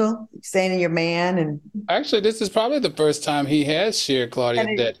official? Saying you're man and actually, this is probably the first time he has shared, Claudia,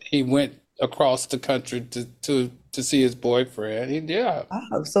 that he went across the country to see his boyfriend.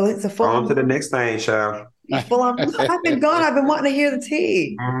 Oh, so it's a full on to the next thing, child. Well, I've been gone. I've been wanting to hear the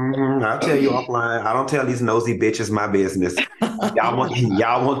tea. I'll tell you offline. I don't tell these nosy bitches my business. Y'all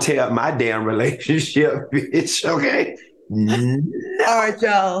won't tell my damn relationship, bitch. Okay. All right,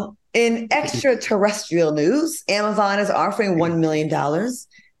 y'all. In extraterrestrial news, Amazon is offering $1 million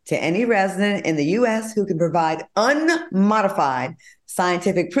to any resident in the U.S. who can provide unmodified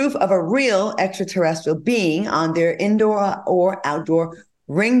scientific proof of a real extraterrestrial being on their indoor or outdoor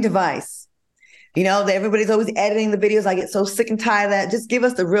Ring device. Everybody's always editing the videos. I get so sick and tired of that. Just give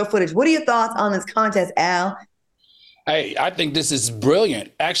us the real footage. What are your thoughts on this contest, Al? Hey, I think this is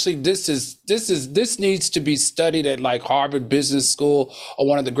brilliant. Actually, this needs to be studied at like Harvard Business School or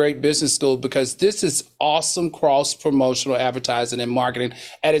one of the great business schools, because this is awesome cross promotional advertising and marketing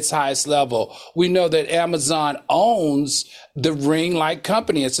at its highest level. We know that Amazon owns the Ring Light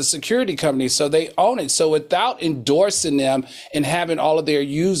company. It's a security company, so they own it. So without endorsing them and having all of their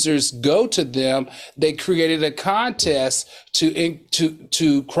users go to them, they created a contest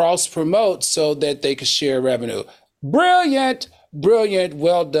to cross promote so that they could share revenue. Brilliant, brilliant,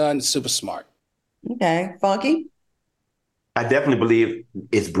 well done, super smart. Okay, Funky? I definitely believe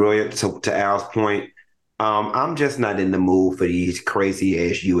it's brilliant. To Al's point, I'm just not in the mood for these crazy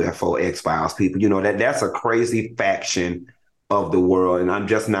ass UFO X-Files people. You know, that's a crazy faction of the world, and I'm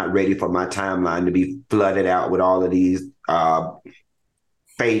just not ready for my timeline to be flooded out with all of these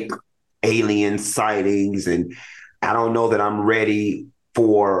fake alien sightings, and I don't know that I'm ready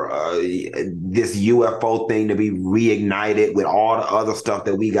for this UFO thing to be reignited with all the other stuff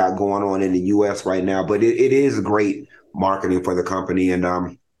that we got going on in the U.S. right now. But it is great marketing for the company,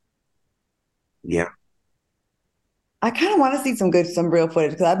 and yeah. I kind of want to see some real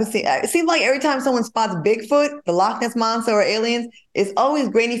footage, because I've been seeing. It seems like every time someone spots Bigfoot, the Loch Ness monster, or aliens, it's always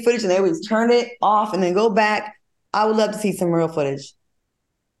grainy footage, and they always turn it off and then go back. I would love to see some real footage.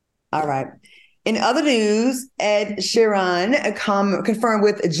 All right. In other news, Ed Sheeran confirmed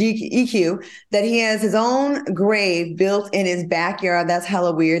with GEQ that he has his own grave built in his backyard. That's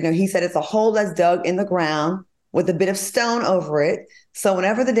hella weird. Now, he said it's a hole that's dug in the ground with a bit of stone over it. So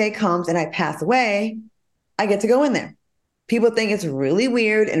whenever the day comes and I pass away, I get to go in there. People think it's really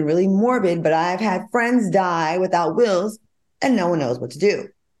weird and really morbid, but I've had friends die without wills and no one knows what to do.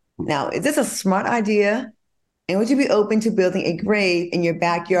 Now, is this a smart idea? And would you be open to building a grave in your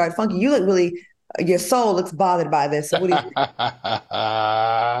backyard? Funky, you look really... Your soul looks bothered by this. So what do you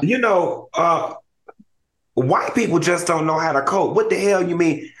think? You know, white people just don't know how to cope. What the hell you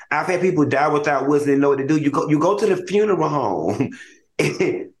mean? I've had people die without wisdom and know what to do. You go to the funeral home.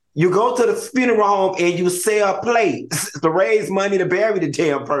 You go to the funeral home and you sell plates to raise money to bury the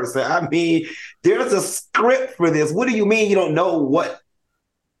damn person. I mean, there's a script for this. What do you mean you don't know what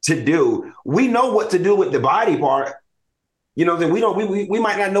to do? We know what to do with the body part. You know, then we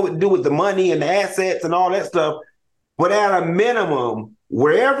might not know what to do with the money and the assets and all that stuff. But at a minimum,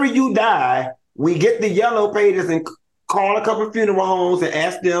 wherever you die, we get the yellow pages and call a couple of funeral homes and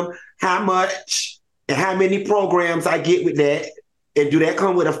ask them how much and how many programs I get with that. And do that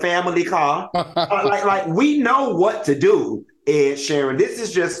come with a family car? like we know what to do, Ed Sheeran. This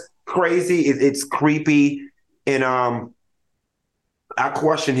is just crazy. It's creepy. And I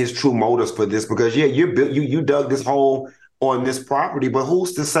question his true motives for this, because you dug this hole on this property, but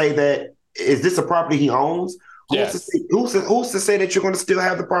who's to say that, is this a property he owns? Yes. Who's to say that you're going to still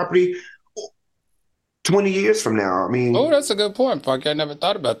have the property 20 years from now? I mean, oh, that's a good point, Funky. I never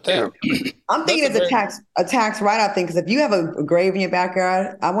thought about that. Yeah. I'm thinking it's a tax write-off thing, because if you have a grave in your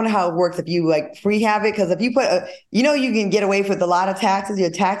backyard, I wonder how it works if you like prehab it, because if you put you can get away with a lot of taxes, your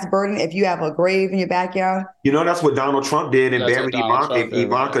tax burden, if you have a grave in your backyard. You know, that's what Donald Trump did and buried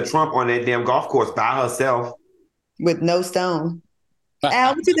Ivanka Trump on that damn golf course by herself. With no stone.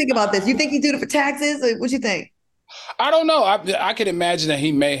 Al, what you think about this? You think he did it for taxes? Or what you think? I don't know. I could imagine that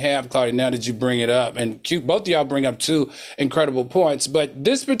he may have, Claudia, now that you bring it up. And both of y'all bring up two incredible points. But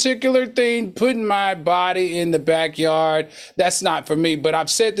this particular thing, putting my body in the backyard, that's not for me. But I've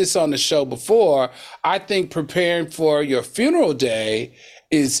said this on the show before. I think preparing for your funeral day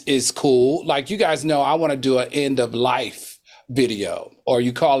is cool. Like, you guys know, I want to do an end of life video, or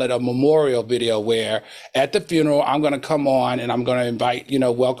you call it a memorial video, where at the funeral I'm going to come on and I'm going to invite,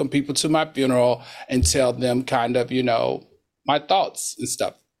 welcome people to my funeral and tell them kind of, my thoughts and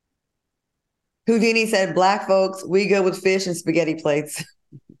stuff. Houdini said, Black folks, we go with fish and spaghetti plates.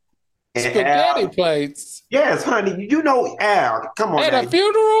 Spaghetti plates? Yes, honey. Al, come on. At a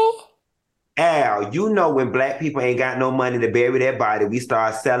funeral? Al, when Black people ain't got no money to bury their body, we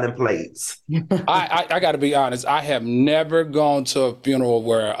start selling plates. I got to be honest. I have never gone to a funeral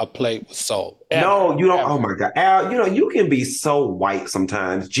where a plate was sold. No, you don't. Ever. Oh my God, Al, you can be so white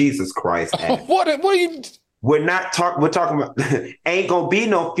sometimes. Jesus Christ, Al. What are you? We're talking about ain't gonna be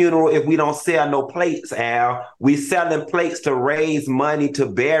no funeral if we don't sell no plates, Al. We selling plates to raise money to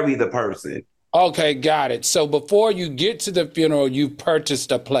bury the person. Okay, got it. So before you get to the funeral, you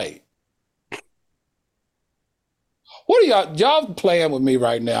purchased a plate. What are y'all playing with me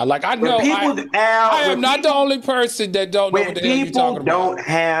right now? Like, I know I am not the only person that don't know what the hell you're talking about. People don't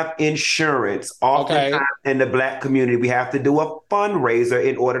have insurance. Oftentimes in the Black community, we have to do a fundraiser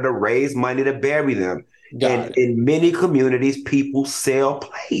in order to raise money to bury them. And in many communities, people sell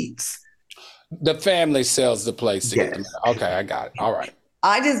plates. The family sells the place to get them. Okay, I got it. All right.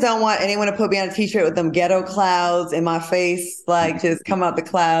 I just don't want anyone to put me on a t-shirt with them ghetto clouds in my face, like just come out the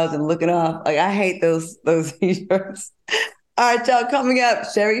clouds and looking up. Like I hate those t-shirts. All right, y'all, coming up,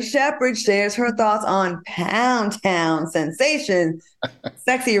 Sherri Shepherd shares her thoughts on Pound Town sensation.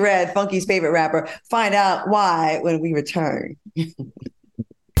 Sexy Red, Funky's favorite rapper. Find out why when we return.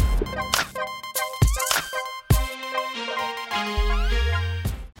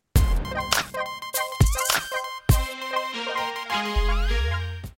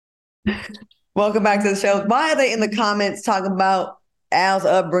 Welcome back to the show. Why are they in the comments talking about Al's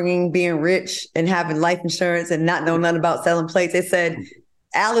upbringing, being rich and having life insurance and not knowing nothing about selling plates? They said,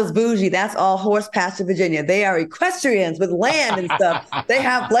 Al is bougie. That's all horse pasture, Virginia. They are equestrians with land and stuff. They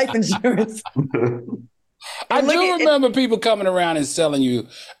have life insurance. I do remember people coming around and selling you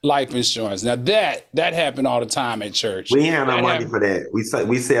life insurance. Now that happened all the time at church. We ain't have no money for that. We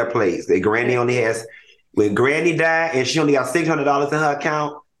sell plates. Granny only has, when Granny died and she only got $600 in her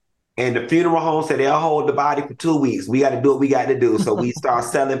account, and the funeral home said they'll hold the body for 2 weeks. We got to do what we got to do. So we start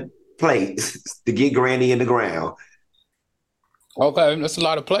selling plates to get Granny in the ground. Okay, that's a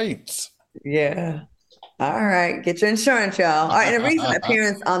lot of plates. Yeah. All right. Get your insurance, y'all. All right. In a recent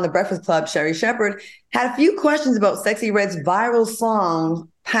appearance on The Breakfast Club, Sherri Shepherd had a few questions about Sexy Red's viral song,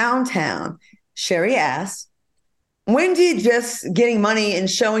 Pound Town. Sherri asked, when did just getting money and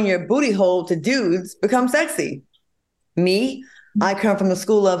showing your booty hole to dudes become sexy? Me? I come from the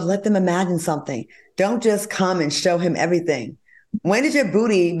school of let them imagine something. Don't just come and show him everything. When did your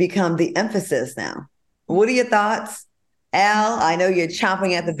booty become the emphasis now? What are your thoughts? Al, I know you're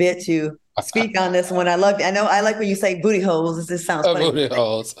chomping at the bit to speak on this one. I like when you say booty holes. This sounds funny. Booty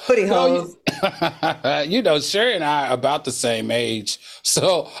holes. Booty holes. Sherri and I are about the same age.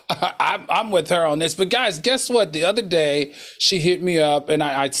 So I'm with her on this. But guys, guess what? The other day, she hit me up, and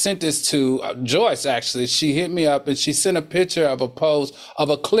I sent this to Joyce, actually. She hit me up, and she sent a picture of a post of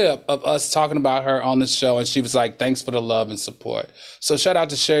a clip of us talking about her on the show. And she was like, thanks for the love and support. So shout out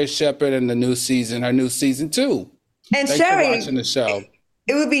to Sherri Shepherd and the new season, her new season 2. And thanks Sherri, for watching the show.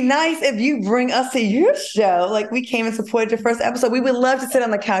 It would be nice if you bring us to your show. Like we came and supported your first episode. We would love to sit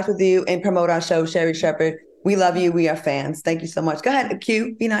on the couch with you and promote our show, Sherri Shepherd. We love you. We are fans. Thank you so much. Go ahead,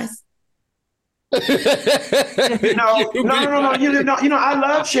 Q. Be nice. No. I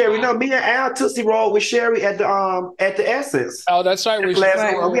love Sherri. No, me and Al Tootsie rolled with Sherri at the Essence. Oh, that's right. We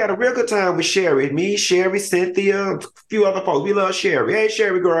had a real good time with Sherri. Me, Sherri, Cynthia, a few other folks. We love Sherri. Hey,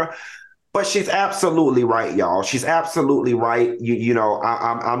 Sherri girl. But she's absolutely right, y'all. She's absolutely right.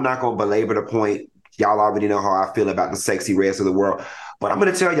 I'm not going to belabor the point. Y'all already know how I feel about the Sexy Reds of the world. But I'm going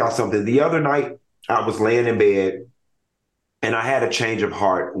to tell y'all something. The other night, I was laying in bed, and I had a change of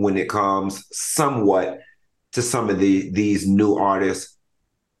heart when it comes somewhat to some of these new artists.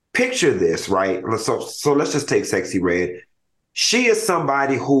 Picture this, right? So let's just take Sexy Red. She is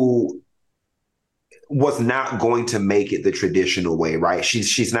somebody who was not going to make it the traditional way, right?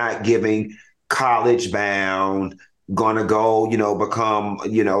 She's not giving college bound, gonna go, become,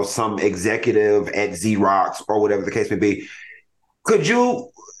 some executive at Xerox or whatever the case may be. Could you,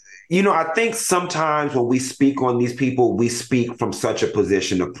 I think sometimes when we speak on these people, we speak from such a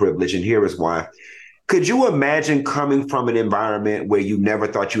position of privilege, and here is why. Could you imagine coming from an environment where you never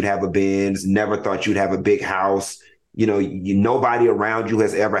thought you'd have a Benz, never thought you'd have a big house? Nobody around you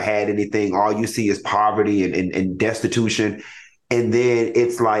has ever had anything. All you see is poverty and destitution. And then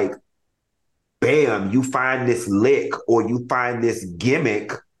it's like, bam, you find this lick or you find this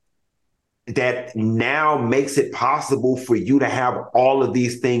gimmick that now makes it possible for you to have all of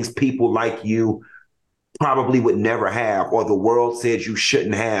these things people like you probably would never have, or the world said you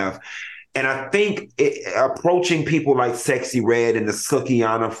shouldn't have. And I think approaching people like Sexy Red and the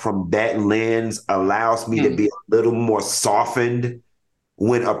Sukiana from that lens allows me to be a little more softened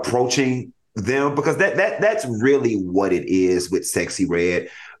when approaching them, because that's really what it is with Sexy Red.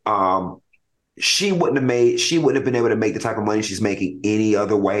 She wouldn't have been able to make the type of money she's making any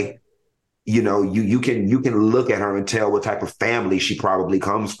other way. You can look at her and tell what type of family she probably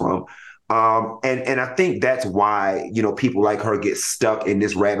comes from. And I think that's why, people like her get stuck in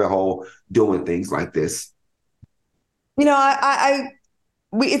this rabbit hole doing things like this.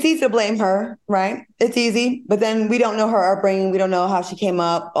 It's easy to blame her, right? It's easy, but then we don't know her upbringing. We don't know how she came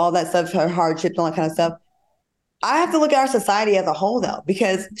up, all that stuff, her hardships, all that kind of stuff. I have to look at our society as a whole, though,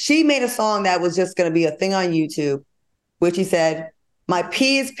 because she made a song that was just going to be a thing on YouTube, which she said, my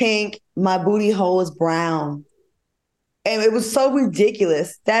pee is pink, my booty hole is brown. And it was so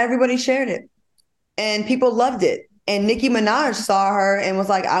ridiculous that everybody shared it and people loved it. And Nicki Minaj saw her and was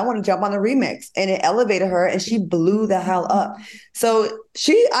like, I want to jump on the remix. And it elevated her and she blew the hell up. So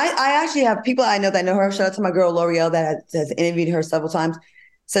I actually have people I know that know her. Shout out to my girl L'Oreal that has interviewed her several times.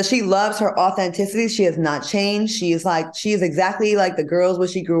 So she loves her authenticity. She has not changed. She is exactly like the girls where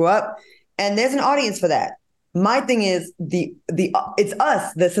she grew up. And there's an audience for that. My thing is it's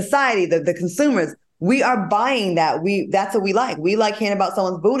us, the society, the consumers. We are buying that. That's what we like. We like hearing about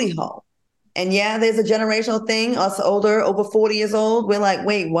someone's booty hole. And yeah, there's a generational thing. Us older, over 40 years old, we're like,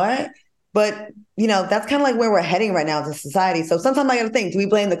 wait, what? But, that's kind of like where we're heading right now as a society. So sometimes I got to think, do we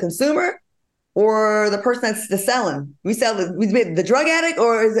blame the consumer or the person that's selling? We the drug addict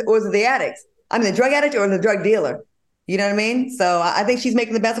or is it the addicts? I mean, the drug addict or the drug dealer? You know what I mean? So I think she's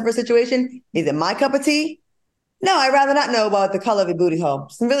making the best of her situation. Is it my cup of tea? No, I'd rather not know about the color of your booty hole.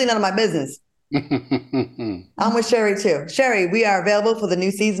 It's really none of my business. I'm with Sherry too. Sherry, we are available for the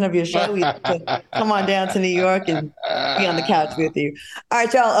new season of your show. We have to come on down to New York and be on the couch with you. All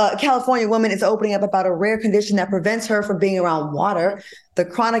right, y'all. A California woman is opening up about a rare condition that prevents her from being around water. The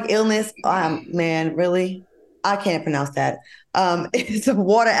chronic illness, man, really? I can't pronounce that. It's a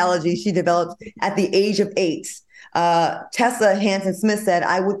water allergy she developed at the age of 8. Tessa Hansen Smith said,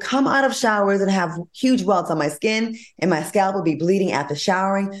 I would come out of showers and have huge welts on my skin and my scalp would be bleeding after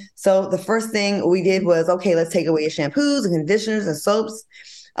showering. So the first thing we did was, okay, let's take away your shampoos and conditioners and soaps.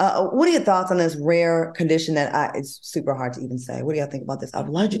 What are your thoughts on this rare condition that it's super hard to even say? What do y'all think about this? I'm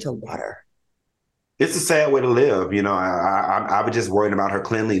allergic to water. It's a sad way to live. I was just worried about her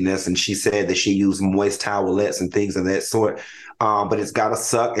cleanliness, and she said that she used moist towelettes and things of that sort. But it's got to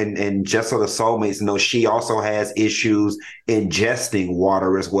suck. And just so the soulmates know, she also has issues ingesting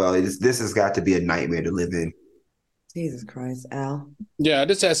water as well. This has got to be a nightmare to live in. Jesus Christ, Al. Yeah,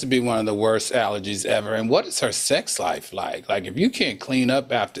 this has to be one of the worst allergies ever. And what is her sex life like? Like, if you can't clean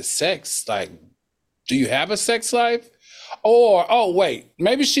up after sex, like, do you have a sex life? Or, wait,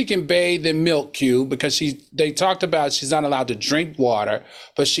 maybe she can bathe in milk, Q, because they talked about she's not allowed to drink water,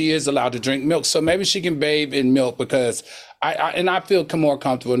 but she is allowed to drink milk. So maybe she can bathe in milk because I feel more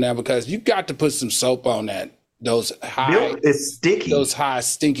comfortable now because you got to put some soap on those high milk is sticky. Those high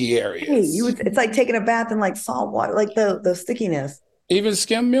stinky areas. Hey, it's like taking a bath in like salt water, like the stickiness. Even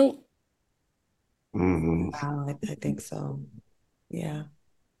skim milk? Mm-hmm. I think so. Yeah.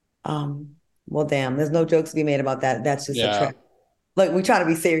 Well, damn, there's no jokes to be made about that. That's just a trap. Look, we try to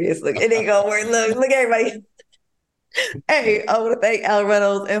be serious. Look, it ain't gonna work. Look, everybody. Hey, I want to thank Al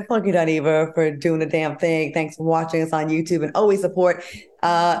Reynolds and Funky Dineva for doing the damn thing. Thanks for watching us on YouTube and always support.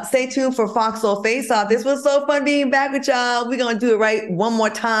 Stay tuned for Foxhole Face Off. This was so fun being back with y'all. We're gonna do it right one more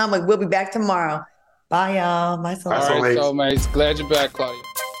time. Like we'll be back tomorrow. Bye, y'all. Bye, soulmates. All right, soulmates. Glad you're back, Claudia.